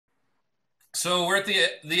So we're at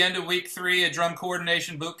the end of week 3 at Drum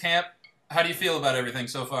Coordination Bootcamp. How do you feel about everything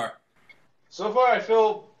so far? So far, I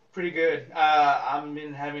feel pretty good. I've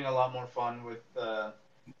been having a lot more fun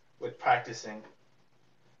with practicing.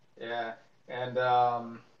 Yeah,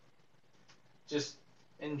 and just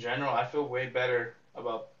in general, I feel way better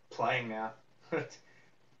about playing now.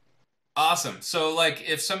 Awesome. So like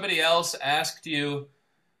if somebody else asked you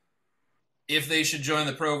if they should join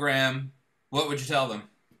the program, what would you tell them?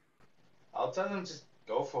 I'll tell them just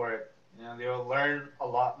go for it. You'll learn a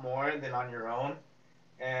lot more than on your own,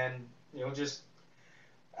 and you'll just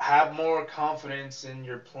have more confidence in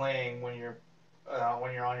your playing when you're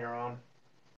on your own.